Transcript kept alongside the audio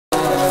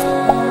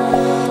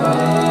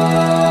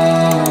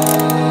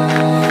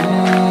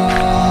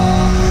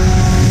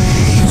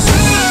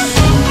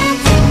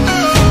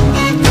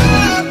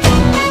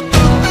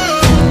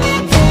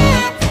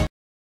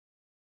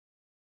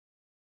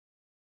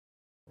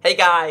Hey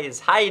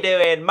guys, how you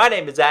doing? My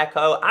name is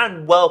Echo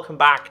and welcome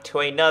back to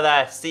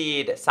another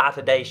Seed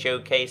Saturday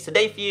Showcase.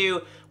 Today for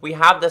you, we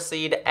have the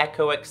Seed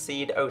Echo X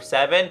Seed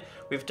 07.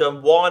 We've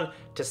done 1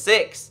 to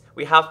 6.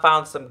 We have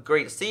found some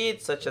great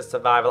seeds such as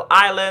survival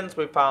islands,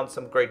 we found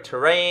some great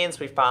terrains,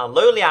 we found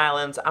lonely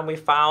islands, and we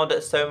found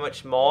so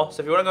much more.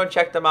 So if you want to go and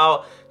check them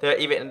out, they're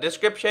either in the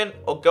description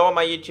or go on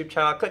my YouTube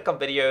channel, click on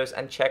videos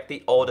and check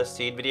the older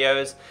seed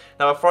videos.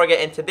 Now before I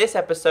get into this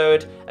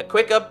episode, a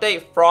quick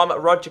update from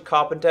Roger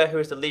Carpenter, who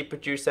is the lead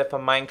producer for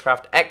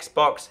Minecraft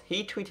Xbox.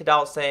 He tweeted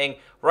out saying,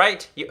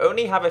 right, you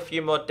only have a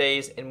few more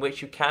days in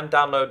which you can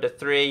download the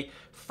 3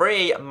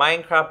 free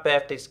Minecraft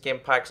birthday skin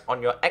packs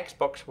on your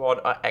Xbox One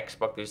or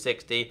Xbox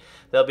 360.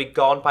 They'll be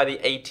gone by the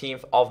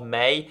 18th of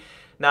May.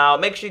 Now,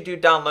 make sure you do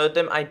download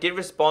them. I did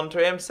respond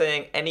to him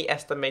saying any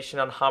estimation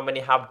on how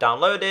many have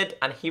downloaded,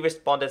 and he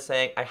responded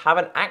saying, I have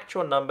an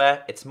actual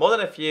number. It's more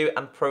than a few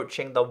and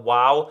approaching the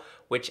wow,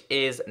 which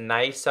is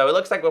nice. So it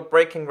looks like we're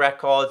breaking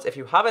records. If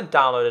you haven't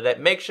downloaded it,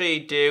 make sure you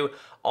do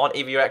on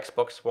either your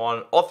Xbox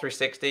One or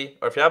 360,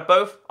 or if you have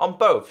both, on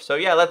both. So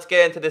yeah, let's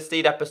get into this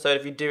seed episode.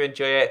 If you do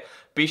enjoy it,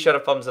 be sure to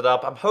thumbs it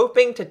up. I'm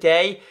hoping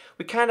today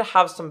we kind of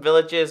have some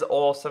villages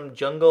or some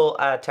jungle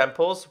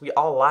temples. We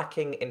are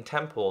lacking in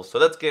temples. So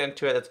let's get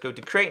into it. Let's go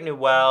to create new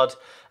world.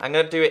 I'm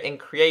going to do it in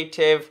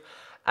creative,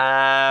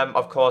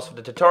 of course, for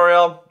the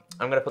tutorial.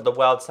 I'm going to put the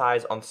world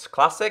size on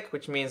classic,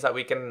 which means that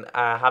we can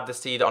have the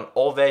seed on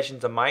all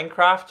versions of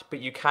Minecraft, but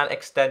you can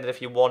extend it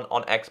if you want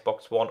on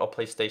Xbox One or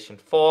PlayStation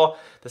 4.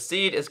 The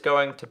seed is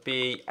going to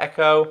be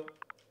Echo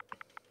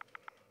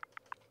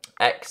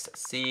X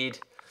Seed,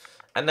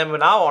 and then we're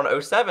now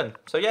on 07.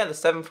 So yeah, the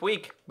 7th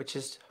week, which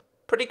is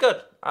pretty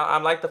good. I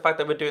like the fact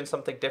that we're doing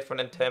something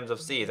different in terms of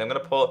seeds. I'm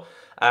going to put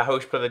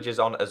host privileges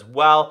on as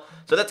well.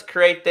 So let's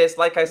create this.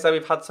 Like I said,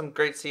 we've had some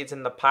great seeds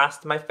in the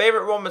past. My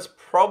favorite one was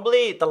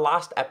probably the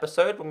last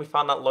episode when we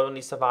found that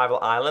lonely survival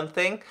island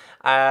thing.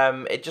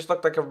 It just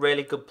looked like a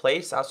really good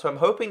place. So I'm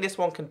hoping this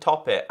one can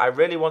top it. I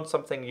really want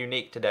something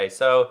unique today.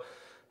 So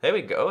there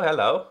we go.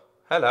 Hello.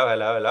 Hello,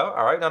 hello, hello.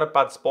 All right, not a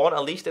bad spawn.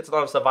 At least it's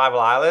not a survival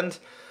island.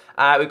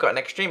 We've got an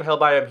extreme hill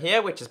biome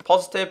here, which is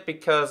positive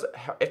because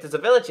if there's a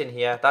village in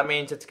here, that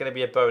means it's going to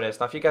be a bonus.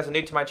 Now, if you guys are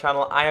new to my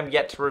channel, I am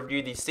yet to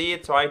review these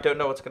seeds, so I don't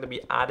know what's going to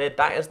be added.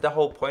 That is the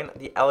whole point,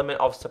 the element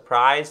of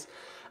surprise.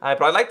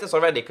 But I like this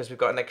already because we've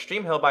got an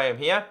extreme hill biome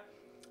here,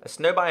 a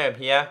snow biome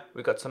here.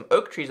 We've got some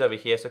oak trees over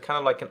here, so kind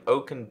of like an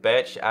oak and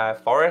birch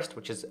forest,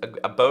 which is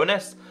a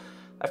bonus.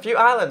 A few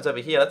islands over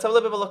here. Let's have a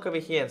little bit of a look over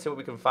here and see what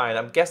we can find.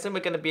 I'm guessing we're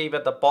going to be either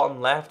at the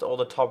bottom left or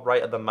the top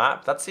right of the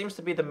map. That seems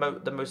to be the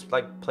most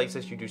like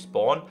places you do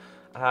spawn.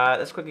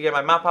 Let's quickly get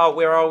my map out.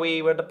 Where are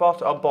we? We're at the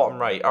bottom. Oh, bottom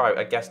right. All right,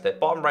 I guessed it.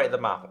 Bottom right of the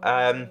map.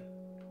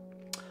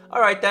 All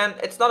right then.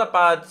 It's not a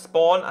bad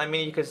spawn. I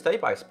mean, you can stay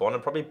by spawn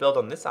and probably build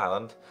on this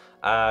island.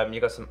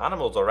 You got some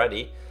animals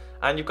already.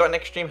 And you've got an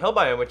extreme hill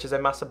biome, which is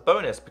a massive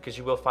bonus because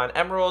you will find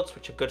emeralds,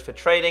 which are good for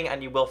trading,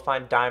 and you will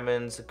find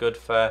diamonds, good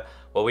for,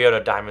 well, we all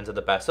know diamonds are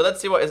the best. So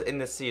let's see what is in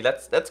the sea.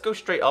 Let's go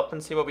straight up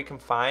and see what we can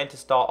find to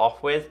start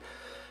off with.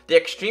 The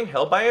extreme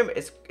hill biome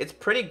it's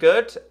pretty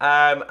good,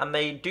 and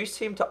they do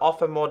seem to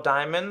offer more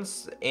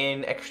diamonds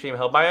in extreme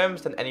hill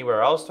biomes than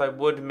anywhere else. So I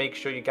would make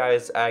sure you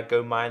guys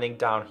go mining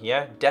down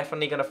here.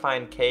 Definitely gonna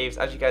find caves.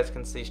 As you guys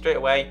can see straight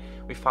away,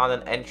 we found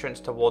an entrance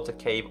towards a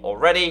cave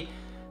already,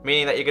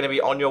 meaning that you're going to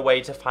be on your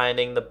way to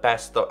finding the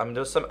best stuff. I mean,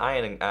 there's some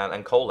iron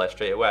and coal there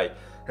straight away.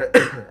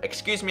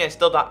 Excuse me,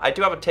 I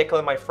do have a tickle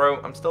in my throat.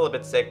 I'm still a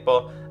bit sick,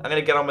 but I'm going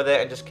to get on with it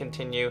and just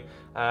continue.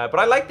 But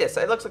I like this.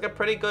 It looks like a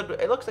pretty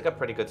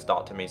good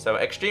start to me. So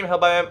extreme hill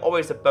biome,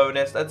 always a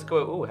bonus. Let's go.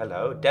 Ooh,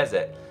 hello,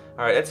 desert.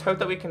 All right, let's hope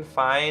that we can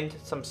find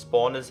some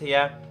spawners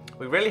here.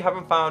 We really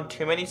haven't found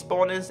too many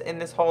spawners in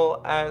this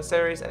whole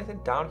series. Anything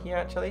down here,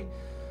 actually?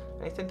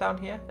 Anything down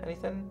here?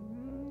 Anything?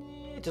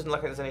 It doesn't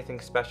look like there's anything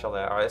special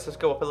there. Alright, let's just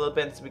go up a little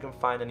bit and see if we can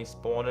find any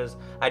spawners.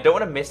 I don't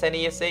want to miss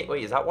any, you see.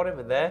 Wait, is that one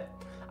over there?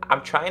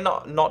 I'm trying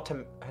not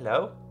to...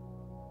 Hello?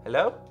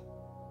 Hello?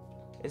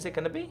 Is it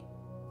going to be?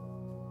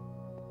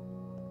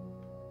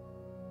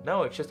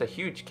 No, it's just a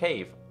huge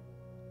cave.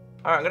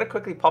 Alright, I'm going to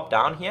quickly pop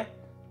down here.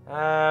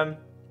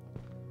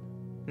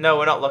 No,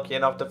 we're not lucky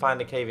enough to find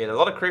a cave here. There's a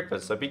lot of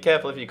creepers, so be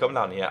careful if you come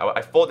down here.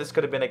 I thought this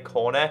could have been a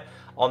corner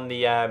on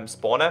the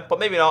spawner, but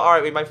maybe not.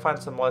 Alright, we might find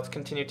some more. Let's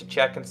continue to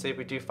check and see if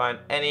we do find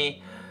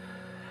any.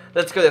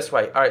 Let's go this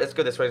way. Alright, let's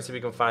go this way and see if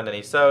we can find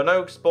any. So,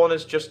 no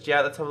spawners just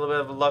yet. Let's have a little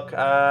bit of a look.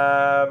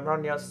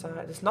 Around the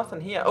outside. There's nothing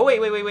here. Oh,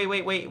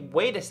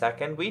 wait a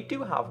second. We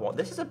do have one.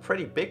 This is a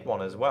pretty big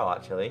one as well,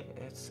 actually.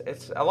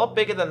 It's a lot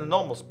bigger than the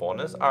normal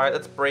spawners. Alright,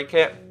 let's break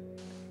it.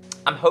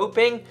 I'm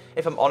hoping,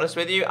 if I'm honest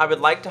with you, I would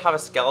like to have a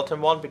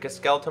skeleton one because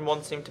skeleton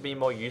ones seem to be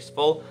more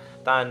useful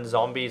than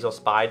zombies or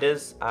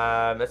spiders.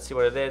 Let's see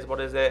what it is. What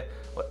is it?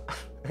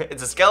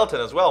 It's a skeleton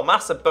as well.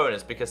 Massive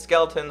bonus because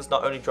skeletons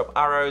not only drop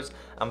arrows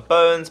and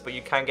bones, but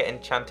you can get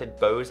enchanted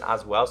bows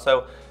as well.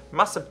 So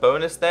massive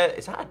bonus there.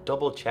 Is that a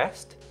double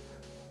chest?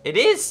 It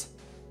is.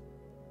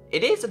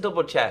 It is a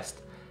double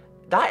chest.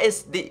 That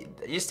is the.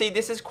 You see,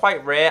 this is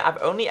quite rare.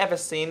 I've only ever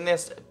seen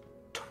this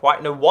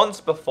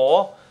once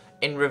before.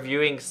 in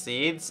reviewing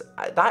seeds.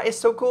 That is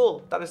so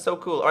cool. That is so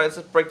cool. All right, let's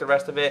just break the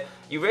rest of it.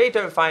 You really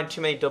don't find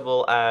too many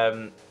double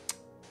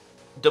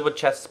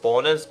chest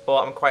spawners,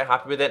 but I'm quite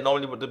happy with it.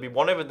 Normally there'd be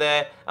one over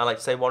there and like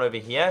say one over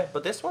here,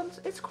 but this one's,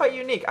 it's quite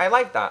unique. I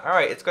like that. All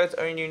right, it's got its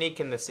own unique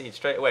in the seed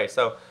straight away.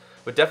 So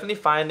we're definitely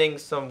finding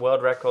some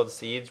world record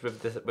seeds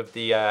with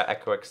the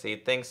Echo X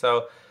seed thing.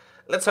 So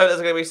let's hope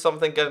there's gonna be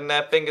something good in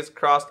there. Fingers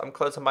crossed. I'm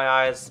closing my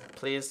eyes.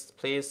 Please,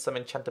 please, some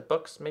enchanted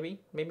books. Maybe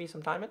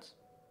some diamonds.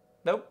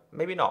 Nope,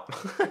 maybe not.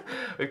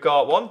 We've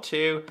got 1,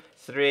 2,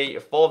 3,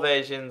 4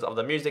 versions of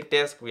the music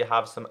disc. We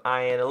have some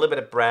iron, a little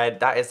bit of bread.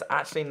 That is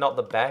actually not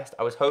the best.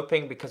 I was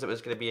hoping because it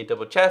was going to be a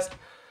double chest,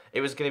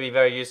 it was going to be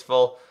very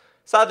useful.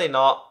 Sadly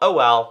not. Oh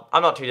well.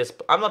 I'm not too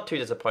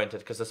disappointed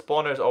because the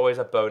spawner is always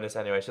a bonus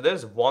anyway. So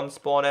there's one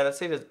spawner. Let's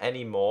see if there's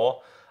any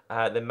more.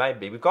 There might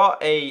be. We've got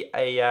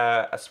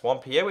a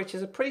swamp here, which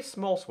is a pretty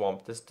small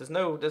swamp. There's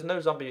no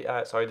zombie.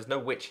 Sorry, there's no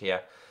witch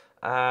here.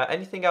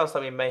 Anything else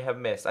that we may have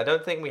missed? I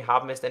don't think we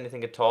have missed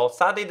anything at all.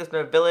 Sadly, there's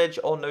no village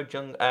or no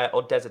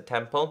or desert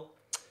temple.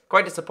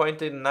 Quite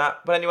disappointed in that.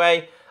 But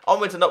anyway,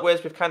 onwards and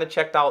upwards. We've kind of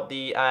checked out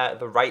the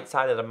right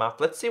side of the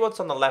map. Let's see what's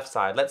on the left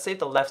side. Let's see if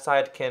the left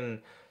side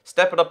can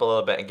step it up a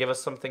little bit and give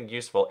us something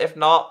useful. If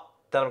not,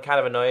 then I'm kind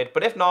of annoyed.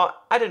 But if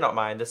not, I do not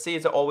mind. The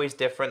seeds are always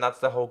different. That's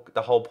the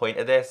whole point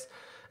of this.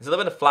 There's a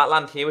little bit of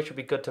flatland here, which would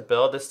be good to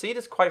build. The seed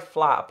is quite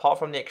flat, apart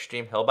from the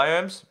extreme hill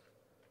biomes,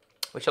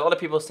 which a lot of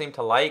people seem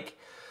to like.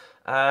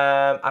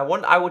 I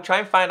will try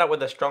and find out where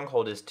the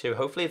stronghold is too.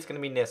 Hopefully it's going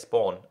to be near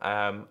spawn.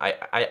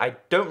 I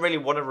don't really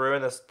want to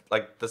ruin this,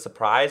 like the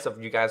surprise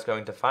of you guys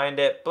going to find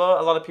it,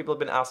 but a lot of people have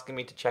been asking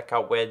me to check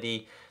out where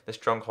the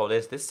stronghold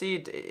is. This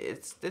seed,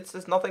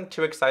 there's nothing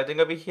too exciting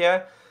over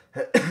here.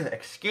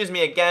 Excuse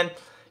me again.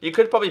 You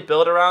could probably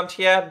build around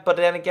here, but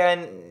then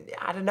again,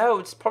 I don't know.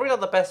 It's probably not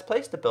the best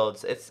place to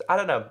build. I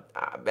don't know.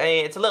 I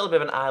mean, it's a little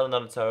bit of an island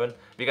on its own.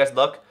 If you guys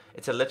look,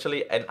 it's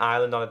literally an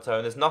island on its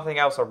own. There's nothing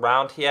else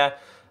around here.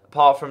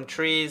 Apart from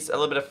trees, a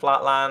little bit of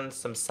flat land,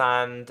 some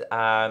sand.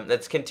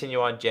 Let's continue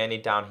our journey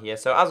down here.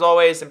 So as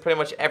always, in pretty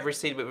much every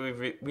seed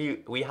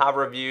we have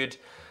reviewed,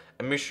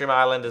 a Mushroom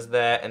Island is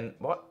there. And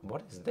what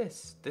is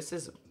this?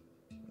 Is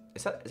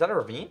that a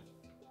ravine?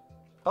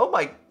 Oh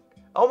my!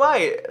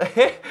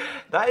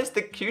 That is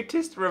the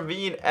cutest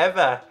ravine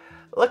ever.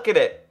 Look at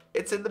it.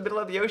 It's in the middle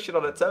of the ocean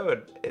on its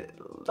own.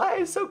 That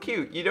is so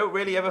cute. You don't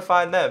really ever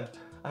find them.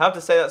 I have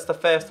to say that's the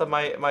first of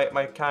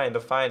my kind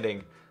of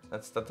finding.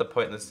 That's the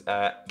pointless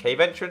cave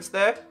entrance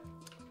there.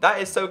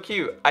 That is so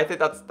cute. I think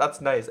that's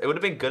nice. It would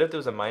have been good if there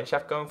was a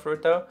mineshaft going through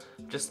it though.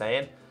 Just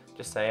saying.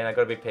 I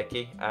gotta be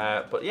picky.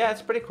 But yeah,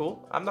 it's pretty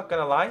cool. I'm not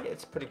gonna lie.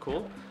 It's pretty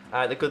cool.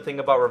 The good thing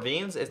about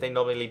ravines is they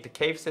normally lead to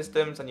cave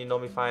systems, and you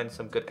normally find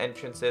some good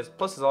entrances.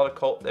 Plus, there's a lot of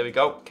coal. There we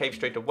go. Cave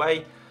straight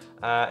away.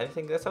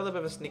 Anything? Let's have a little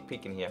bit of a sneak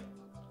peek in here.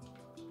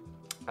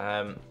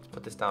 Let's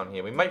put this down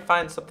here. We might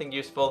find something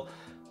useful.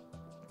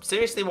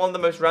 Seriously, one of the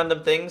most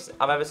random things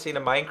I've ever seen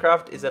in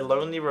Minecraft is a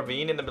lonely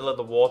ravine in the middle of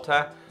the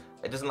water.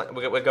 It doesn't like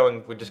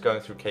we're just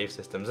going through cave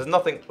systems. There's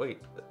nothing. Wait,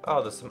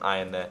 oh, there's some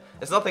iron there.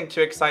 There's nothing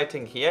too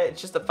exciting here.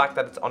 It's just the fact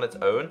that it's on its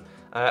own.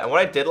 And what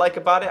I did like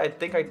about it, I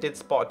think I did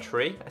spot a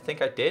tree. I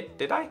think I did.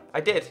 Did I?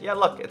 I did. Yeah,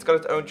 look, it's got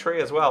its own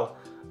tree as well.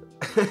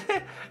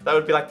 That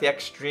would be like the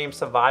extreme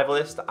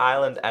survivalist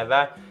island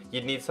ever.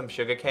 You'd need some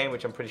sugarcane,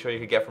 which I'm pretty sure you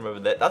could get from over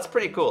there. That's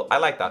pretty cool. I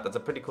like that. That's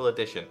a pretty cool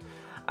addition.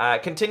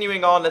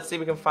 Continuing on, let's see if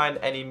we can find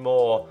any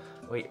more.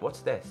 Wait, what's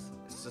this?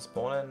 Is this a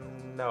spawner?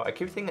 No, I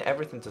keep thinking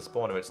everything's a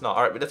spawner. It's not.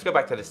 Alright, let's go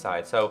back to this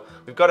side. So,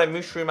 we've got a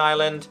Mushroom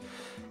Island.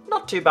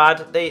 Not too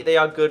bad. They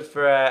are good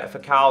for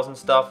cows and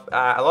stuff.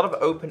 A lot of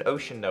open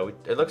ocean, though.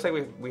 It looks like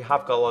we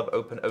have got a lot of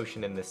open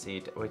ocean in this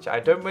seed, which I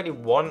don't really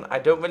want. I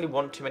don't really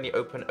want too many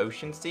open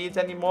ocean seeds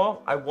anymore.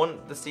 I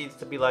want the seeds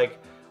to be like,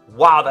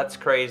 wow, that's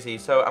crazy.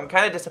 So, I'm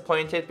kind of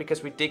disappointed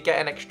because we did get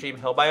an extreme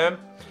hill biome.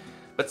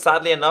 But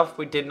sadly enough,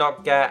 we did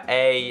not get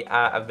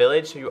a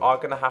village, so you are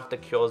going to have to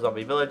kill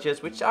zombie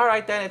villagers, which,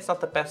 alright then, it's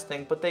not the best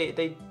thing, but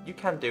you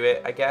can do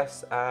it, I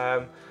guess.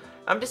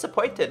 I'm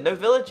disappointed. No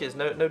villages,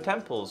 no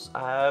temples.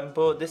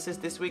 But this is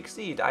this week's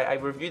seed. I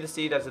review the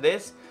seed as it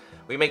is.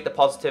 We make the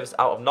positives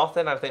out of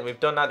nothing. I think we've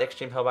done that. The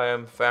extreme hill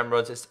biome for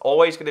emeralds. It's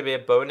always going to be a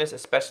bonus,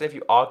 especially if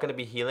you are going to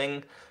be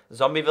healing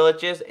zombie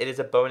villages. It is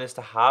a bonus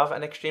to have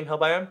an extreme hill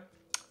biome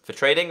for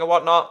trading or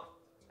whatnot.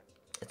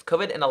 It's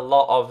covered in a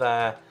lot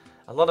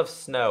of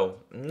snow.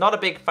 Not a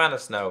big fan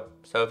of snow.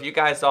 So if you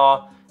guys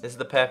are, this is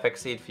the perfect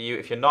seed for you.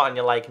 If you're not and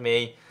you're like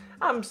me,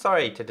 I'm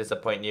sorry to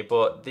disappoint you.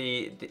 But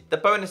the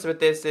bonus with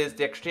this is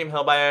the extreme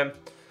hill biome,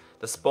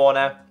 the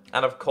spawner,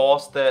 and of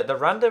course the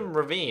random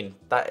ravine.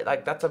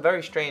 That's a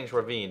very strange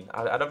ravine.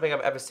 I don't think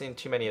I've ever seen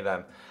too many of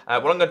them.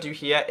 What I'm going to do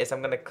here is I'm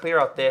going to clear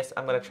out this.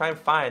 I'm going to try and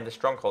find the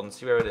stronghold and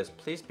see where it is.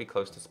 Please be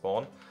close to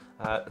spawn.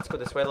 Let's go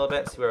this way a little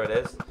bit, see where it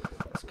is.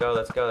 Let's go.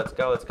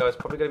 It's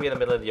probably going to be in the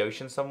middle of the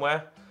ocean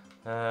somewhere.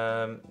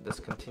 Let's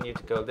continue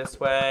to go this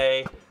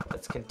way.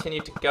 Let's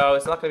continue to go.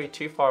 It's not going to be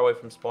too far away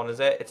from spawn, is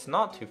it? It's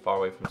not too far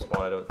away from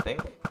spawn, I don't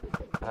think.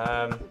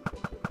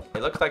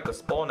 It looks like the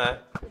spawner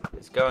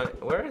is going...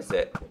 Where is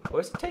it?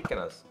 Where's it taking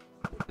us?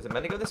 Is it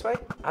meant to go this way?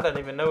 I don't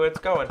even know where it's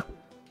going.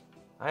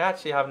 I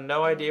actually have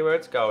no idea where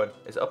it's going.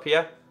 Is it up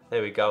here?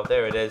 There we go.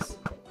 There it is.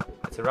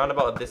 It's around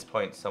about at this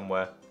point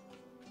somewhere.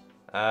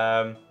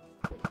 I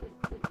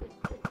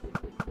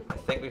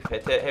think we've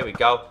hit it. Here we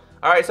go.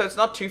 Alright, so it's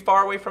not too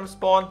far away from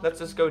spawn. Let's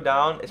just go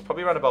down. It's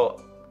probably around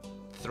about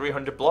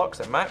 300 blocks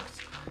at max.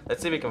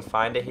 Let's see if we can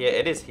find it here.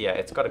 It is here.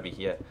 It's got to be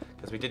here.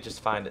 Because we did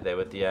just find it there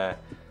with the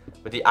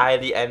eye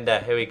of the ender.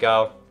 Here we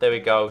go. There we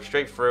go.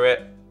 Straight through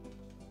it.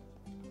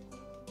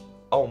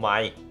 Oh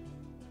my.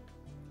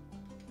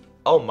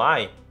 Oh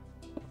my.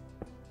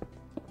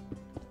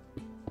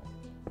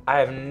 I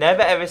have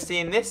never ever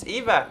seen this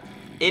either.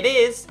 It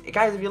is,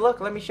 guys, if you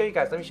look, let me show you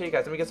guys. Let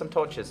me get some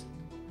torches.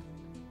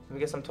 Let me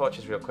get some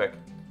torches real quick.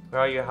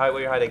 Where are you? Where are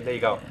you hiding? There you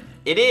go.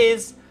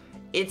 It's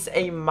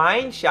a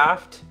mine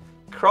shaft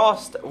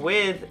crossed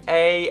with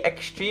a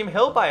extreme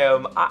hill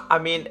biome. I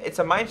mean, it's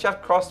a mine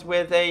shaft crossed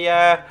with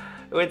a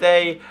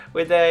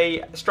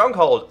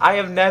stronghold. I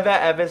have never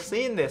ever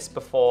seen this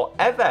before,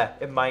 ever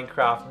in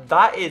Minecraft.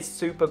 That is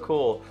super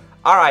cool.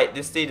 Alright,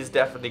 this seed is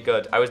definitely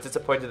good. I was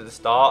disappointed at the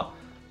start,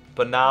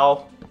 but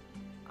now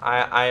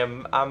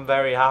I'm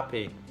very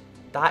happy.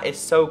 That is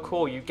so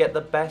cool. You get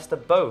the best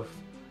of both.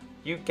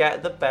 You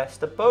get the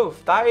best of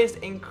both. That is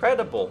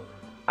incredible.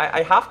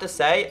 I have to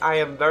say, I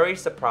am very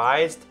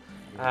surprised.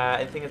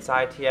 Anything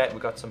inside here? We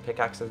got some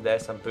pickaxes there,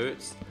 some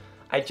boots.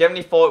 I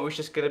generally thought it was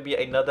just going to be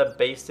another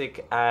basic,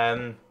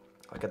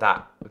 look at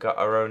that. We got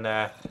our own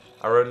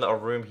little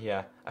room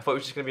here. I thought it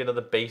was just going to be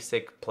another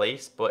basic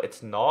place, but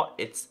it's not.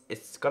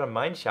 It's got a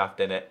mine shaft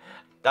in it.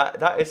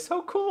 That is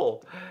so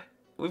cool.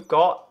 We've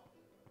got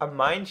a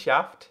mine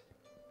shaft.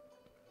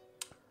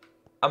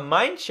 A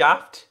mine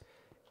shaft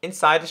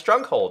inside a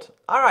stronghold.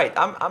 All right,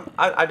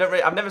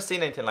 I've never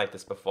seen anything like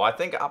this before. I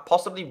think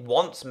possibly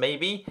once,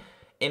 maybe,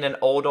 in an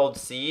old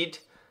seed.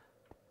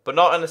 But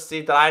not on a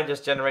seed that I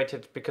just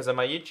generated because of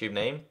my YouTube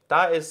name.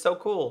 That is so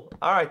cool.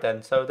 Alright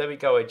then, so there we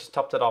go. I just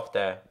topped it off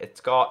there.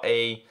 It's got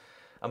a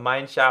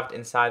mine shaft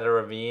inside a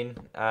ravine.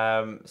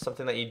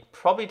 Something that you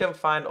probably don't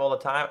find all the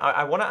time.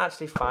 I want to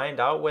actually find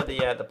out where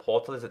the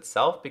portal is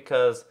itself,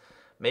 because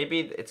maybe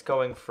it's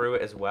going through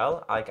it as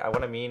well. Like I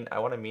want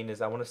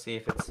to see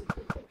if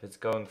it's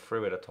going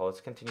through it at all.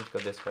 Let's continue to go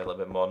this way a little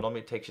bit more. Normally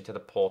it takes you to the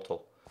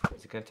portal.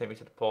 Is it going to take me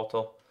to the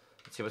portal?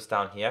 Let's see what's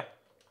down here.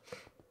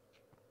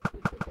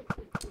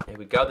 Here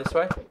we go, this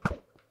way.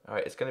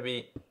 Alright, it's going to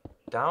be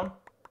down.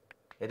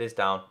 It is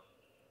down.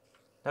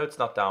 No, it's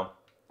not down.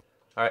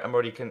 Alright, I'm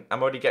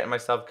already getting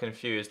myself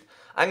confused.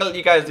 I'm going to let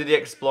you guys do the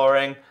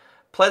exploring.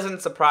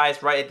 Pleasant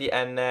surprise right at the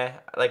end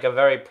there. Like a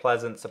very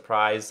pleasant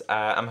surprise.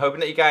 I'm hoping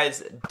that you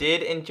guys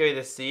did enjoy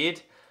the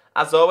seed.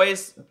 As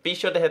always, be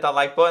sure to hit that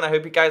like button. I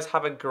hope you guys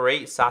have a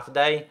great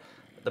Saturday.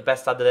 The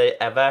best Saturday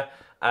ever.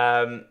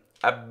 A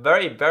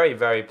very, very,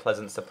 very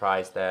pleasant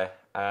surprise there.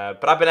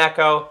 But I've been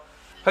Echo.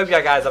 Hope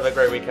you guys have a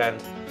great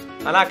weekend.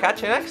 And I'll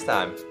catch you next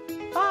time.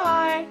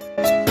 Bye!